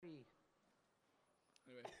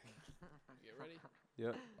Get ready.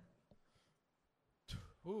 Yep.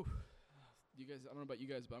 Whew. You guys, I don't know about you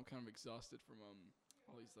guys, but I'm kind of exhausted from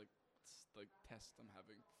all these like tests I'm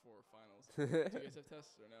having before finals. Do you guys have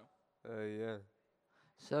tests or no? Yeah.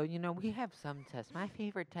 So, we have some tests. My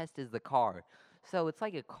favorite test is the car. So, it's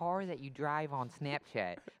like a car that you drive on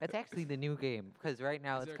Snapchat. That's actually the new game because right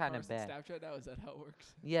now Is it's there a kind car of bad. Snapchat now? Is that how it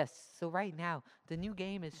works? Yes, so right now the new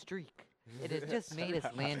game is Streak. It has just made its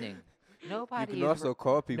landing. You can Nobody is also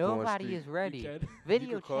call people on nobody street. is You ready. can. You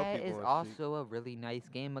Video can call chat people is on street. also a really nice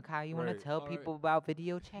game. Makai, you want to Right. tell All right. people about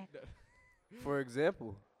video chat? No. For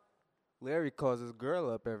example, Larry calls his girl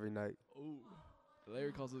up every night. Oh,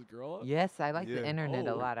 Larry calls his girl up. Yes, I like the Yeah. internet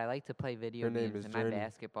a Oh. lot. I like to play video Her name games, is and my Journey.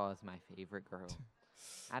 basketball is my favorite girl.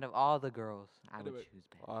 Out of all the girls, I would Anyway, choose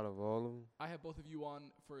basketball. Out of all of them. I have both of you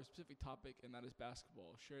on for a specific topic, and that is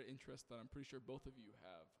basketball. Shared interest that I'm pretty sure both of you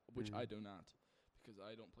have, which I do not, because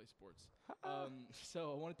I don't play sports.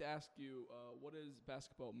 So I wanted to ask you, what does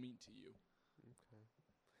basketball mean to you?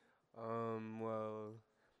 Well,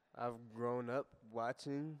 I've grown up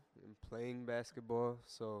watching and playing basketball,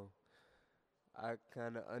 so I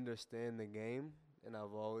kind of understand the game, and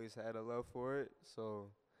I've always had a love for it.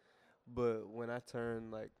 So, but when I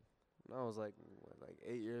turned when I was like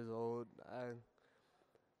 8 years old,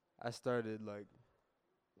 I started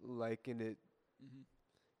liking it Mm-hmm.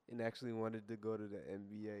 and actually wanted to go to the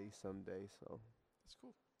NBA someday. So, That's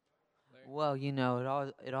cool. Larry? Well,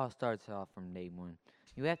 it all starts off from day one.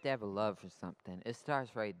 You have to have a love for something. It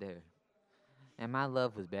starts right there. And my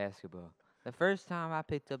love was basketball. The first time I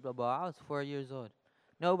picked up the ball, I was 4 years old.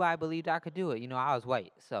 Nobody believed I could do it. I was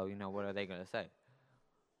white, so what are they gonna say?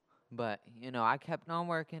 But I kept on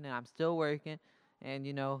working, and I'm still working, and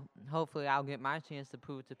hopefully I'll get my chance to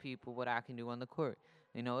prove to people what I can do on the court.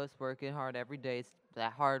 It's working hard every day. It's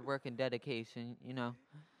that hard work and dedication.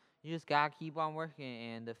 You just gotta keep on working,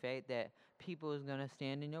 and the fact that people is gonna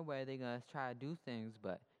stand in your way, they're gonna try to do things,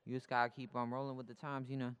 but you just gotta keep on rolling with the times.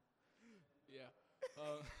 Yeah.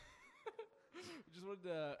 Just wanted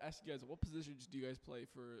to ask you guys, what positions do you guys play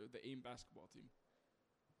for the AIM basketball team?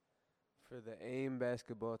 for the AIM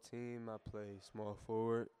basketball team, I play small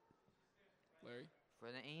forward. Larry? For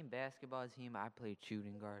the AIM basketball team, I played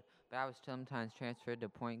shooting guard, but I was sometimes transferred to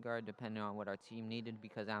point guard depending on what our team needed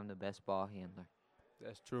because I'm the best ball handler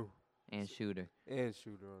That's true. and So, shooter. And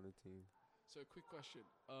shooter on the team. so a quick question.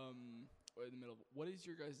 Right in the middle. What is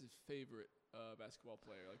your guys' favorite basketball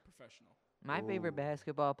player, like professional? My favorite Ooh.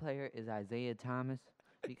 basketball player is Isaiah Thomas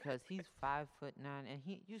because he's 5'9" and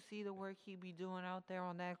you see the work he be doing out there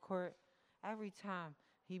on that court. Every time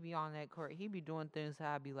he be on that court, he be doing things that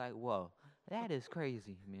I'd be like, whoa, that is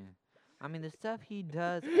crazy, man. I mean, the stuff he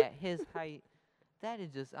does at his height, that is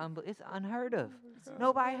just it's unheard of. Is he,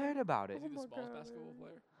 Nobody heard about is it. he the smallest basketball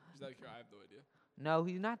player? Just out of curiosity, I have no idea. No,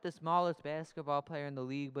 he's not the smallest basketball player in the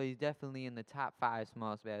league, but he's definitely in the top five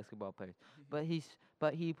smallest basketball players. But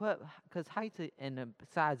he put because height and the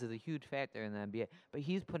size is a huge factor in the NBA. But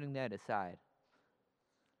he's putting that aside.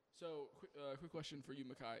 So, quick question for you,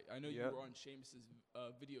 Makai. I know you Yep. were on Seamus's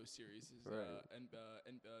video series, his Right. and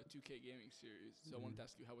 2K gaming series. So I wanted to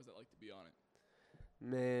ask you, how was that like to be on it?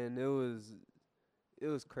 Man, it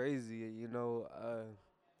was crazy.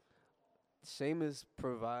 Seamus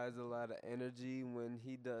provides a lot of energy when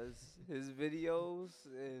he does his videos,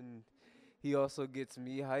 and he also gets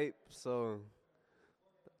me hype. So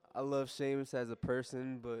I love Seamus as a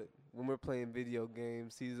person, but when we're playing video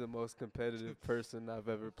games, he's the most competitive person I've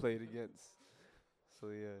ever played against. So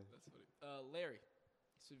yeah. That's funny. Larry,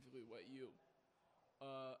 specifically, what you?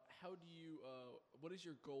 How do you? What is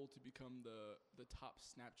your goal to become the top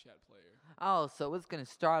Snapchat player? Oh, so it's gonna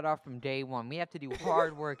start off from day one. We have to do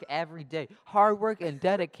hard work every day. Hard work and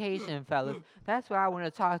dedication, fellas. That's what I want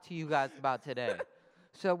to talk to you guys about today.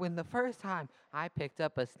 So when the first time I picked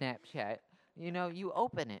up a Snapchat, you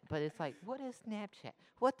open it, but it's like, what is Snapchat?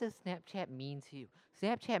 What does Snapchat mean to you?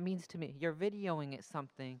 Snapchat means to me, you're videoing it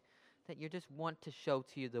something that you just want to show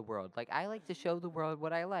to the world. Like I like to show the world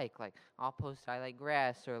what I like. Like I'll post I like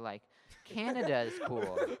grass or like Canada is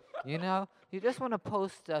cool. You just want to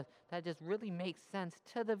post stuff that just really makes sense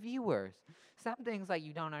to the viewers. Some things like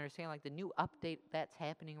you don't understand, like the new update that's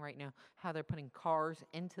happening right now, how they're putting cars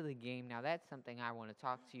into the game. Now that's something I want to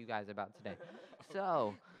talk to you guys about today.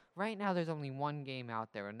 So right now there's only one game out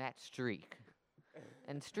there, and that's Streak.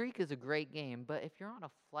 And Streak is a great game, but if you're on a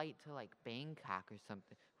flight to like Bangkok or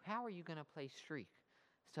something, how are you gonna play Streak?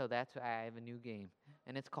 So that's why I have a new game,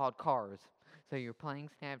 and it's called Cars. So you're playing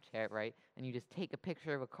Snapchat, right? And you just take a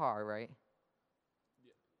picture of a car, right?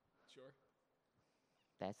 Yeah, sure.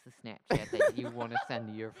 That's the Snapchat that you want to send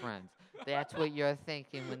to your friends. That's what you're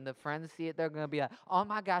thinking. When the friends see it, they're going to be like, oh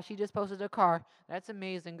my gosh, she just posted a car. That's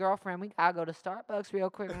amazing. Girlfriend, we got to go to Starbucks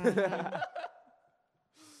real quick. Oh my gosh,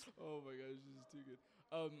 this is too good.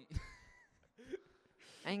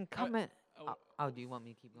 And comment. Oh, do you want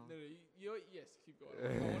me to keep going? No, yes, keep going.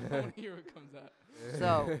 I want to hear what comes out.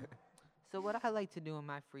 So what I like to do in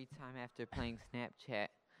my free time after playing Snapchat,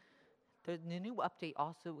 the new update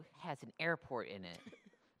also has an airport in it.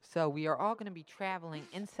 So we are all going to be traveling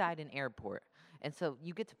inside an airport. And so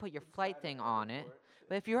you get to put your flight thing on it.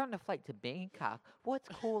 But if you're on the flight to Bangkok, what's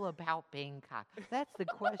cool about Bangkok? That's the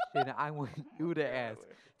question I want you to ask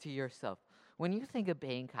to yourself. When you think of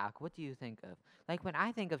Bangkok, what do you think of? Like when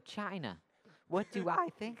I think of China, what do I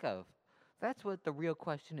think of? That's what the real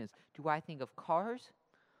question is. Do I think of cars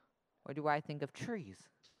or do I think of trees?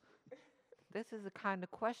 This is the kind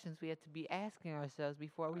of questions we have to be asking ourselves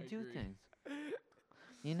before we do things.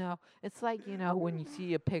 You know, it's like, when you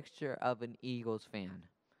see a picture of an Eagles fan,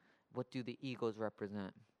 what do the Eagles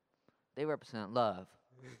represent? They represent love.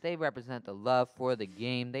 They represent the love for the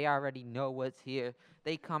game. They already know what's here.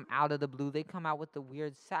 They come out of the blue. They come out with the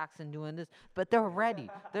weird socks and doing this, but they're ready.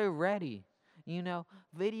 They're ready.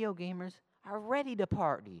 Video gamers are ready to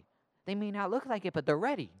party. They may not look like it, but they're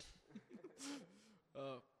ready.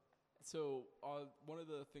 So one of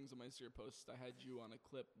the things on my Instagram post, I had you on a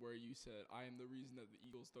clip where you said, I am the reason that the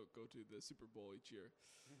Eagles don't go to the Super Bowl each year.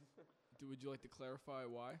 Would you like to clarify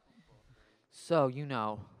why? So,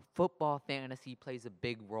 football fantasy plays a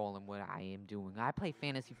big role in what I am doing. I play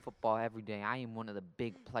fantasy football every day. I am one of the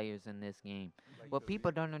big players in this game. What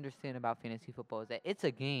people don't understand about fantasy football is that it's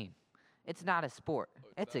a game. It's not a sport.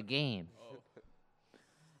 It's a game. Oh.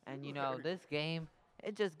 And, this game,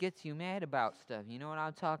 it just gets you mad about stuff. You know what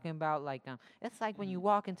I'm talking about? Like, it's like when you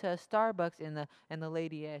walk into a Starbucks and the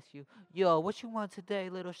lady asks you, yo, what you want today,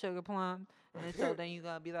 little sugar plum? And so then you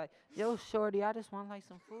gonna be like, yo, shorty, I just want like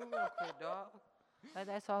some food real quick, dog. Like,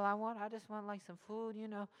 that's all I want. I just want like some food,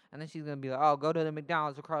 And then she's gonna be like, oh, go to the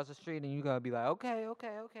McDonald's across the street, and you're gonna be like, okay. You're just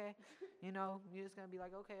gonna be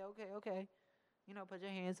like, okay. Put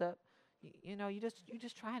your hands up. You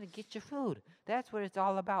just trying to get your food. That's what it's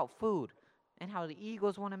all about, food. And how the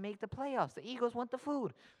Eagles want to make the playoffs. The Eagles want the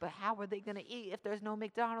food. But how are they going to eat if there's no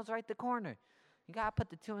McDonald's right the corner? You got to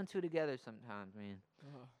put the two and two together sometimes, man.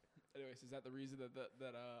 Anyways, is that the reason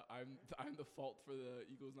that I'm the fault for the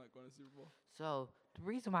Eagles not going to Super Bowl? So, the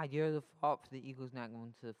reason why you're the fault for the Eagles not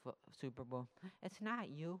going to the Super Bowl, it's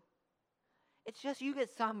not you. It's just you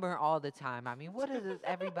get sunburned all the time. I mean, what is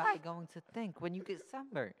everybody going to think when you get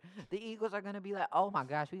sunburned? The Eagles are going to be like, oh, my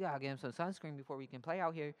gosh, we got to get them some sunscreen before we can play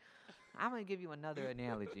out here. I'm going to give you another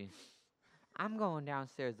analogy. I'm going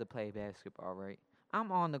downstairs to play basketball, right?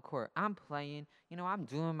 I'm on the court. I'm playing. I'm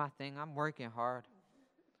doing my thing. I'm working hard.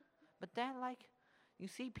 But then, you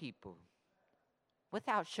see people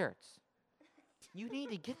without shirts. You need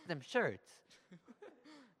to get them shirts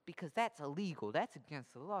because that's illegal. That's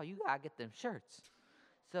against the law. You got to get them shirts.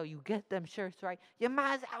 So you get them shirts, right? Your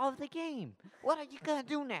mind's out of the game. What are you going to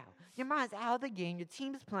do now? Your mind's out of the game. Your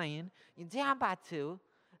team's playing. You're down by 2.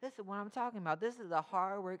 This is what I'm talking about. This is the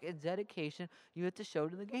hard work and dedication you have to show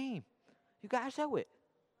to the game. You got to show it.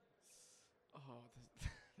 Oh,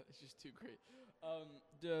 that's just too great.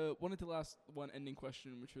 Wanted to last one ending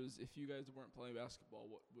question, which was, if you guys weren't playing basketball,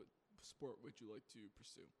 what sport would you like to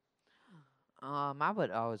pursue? I would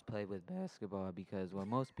always play with basketball because what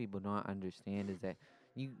most people don't understand is that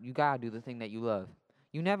you got to do the thing that you love.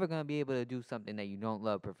 You're never going to be able to do something that you don't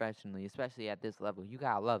love professionally, especially at this level. You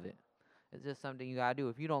got to love it. It's just something you gotta do.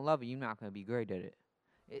 If you don't love it, you're not gonna be great at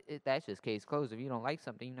it. That's just case closed. If you don't like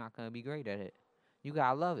something, you're not gonna be great at it. You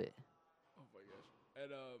gotta love it. Oh my gosh.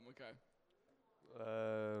 And okay.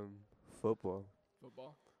 Football.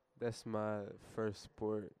 Football. That's my first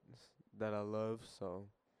sport that I love. So.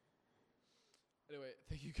 Anyway,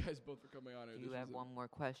 thank you guys both for coming on here. Do you have one more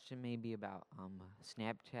question, maybe about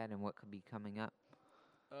Snapchat and what could be coming up?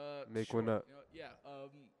 Make sure. one up.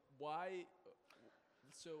 Why?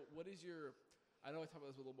 So, what is your? I know I talked about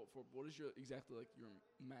this a little bit before. But what is your your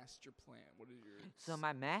master plan? What is your? So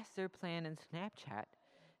my master plan in Snapchat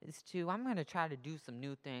is I'm gonna try to do some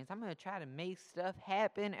new things. I'm gonna try to make stuff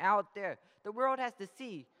happen out there. The world has to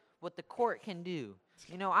see what the court can do.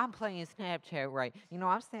 I'm playing Snapchat, right? I'm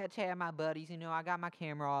Snapchatting my buddies. I got my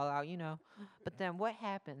camera all out. But then what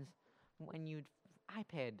happens when your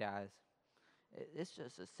iPad dies? It's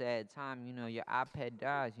just a sad time. Your iPad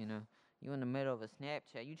dies. You in the middle of a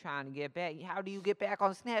Snapchat. You trying to get back. How do you get back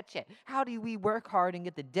on Snapchat? How do we work hard and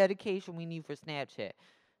get the dedication we need for Snapchat?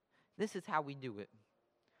 This is how we do it.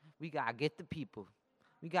 We got to get the people.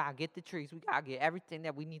 We gotta get the trees. We gotta get everything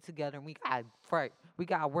that we need together, and we gotta fight. We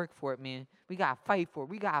gotta work for it, man. We gotta fight for it.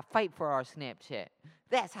 We gotta fight for our Snapchat.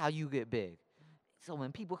 That's how you get big. So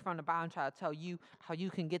when people from the bottom try to tell you how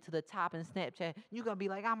you can get to the top in Snapchat, you're going to be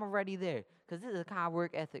like, I'm already there. Because this is the kind of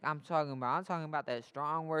work ethic I'm talking about. I'm talking about that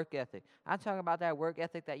strong work ethic. I'm talking about that work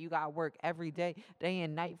ethic that you got to work every day, day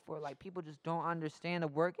and night for. Like, people just don't understand the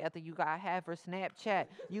work ethic you got to have for Snapchat.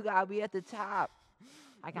 You got to be at the top.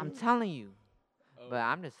 Like, I'm telling you. But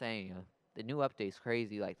I'm just saying, the new update's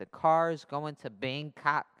crazy. Like, the cars going to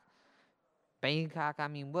Bangkok. Bangkok, I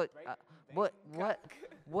mean, what's...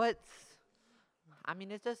 I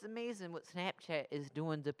mean, it's just amazing what Snapchat is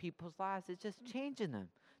doing to people's lives. It's just changing them.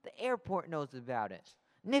 The airport knows about it.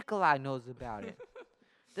 Nikolai knows about it.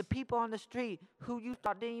 The people on the street who you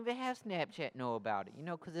thought didn't even have Snapchat know about it,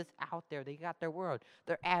 because it's out there. They got their world.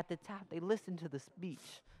 They're at the top. They listen to the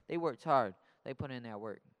speech. They worked hard. They put in that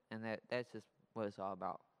work. And that's just what it's all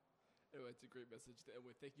about. Anyway, it's a great message.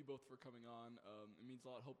 Anyway, thank you both for coming on. It means a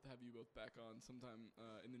lot. Hope to have you both back on sometime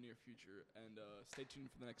in the near future. And stay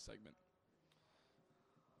tuned for the next segment.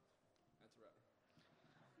 That's a wrap.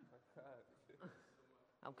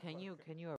 Oh, can you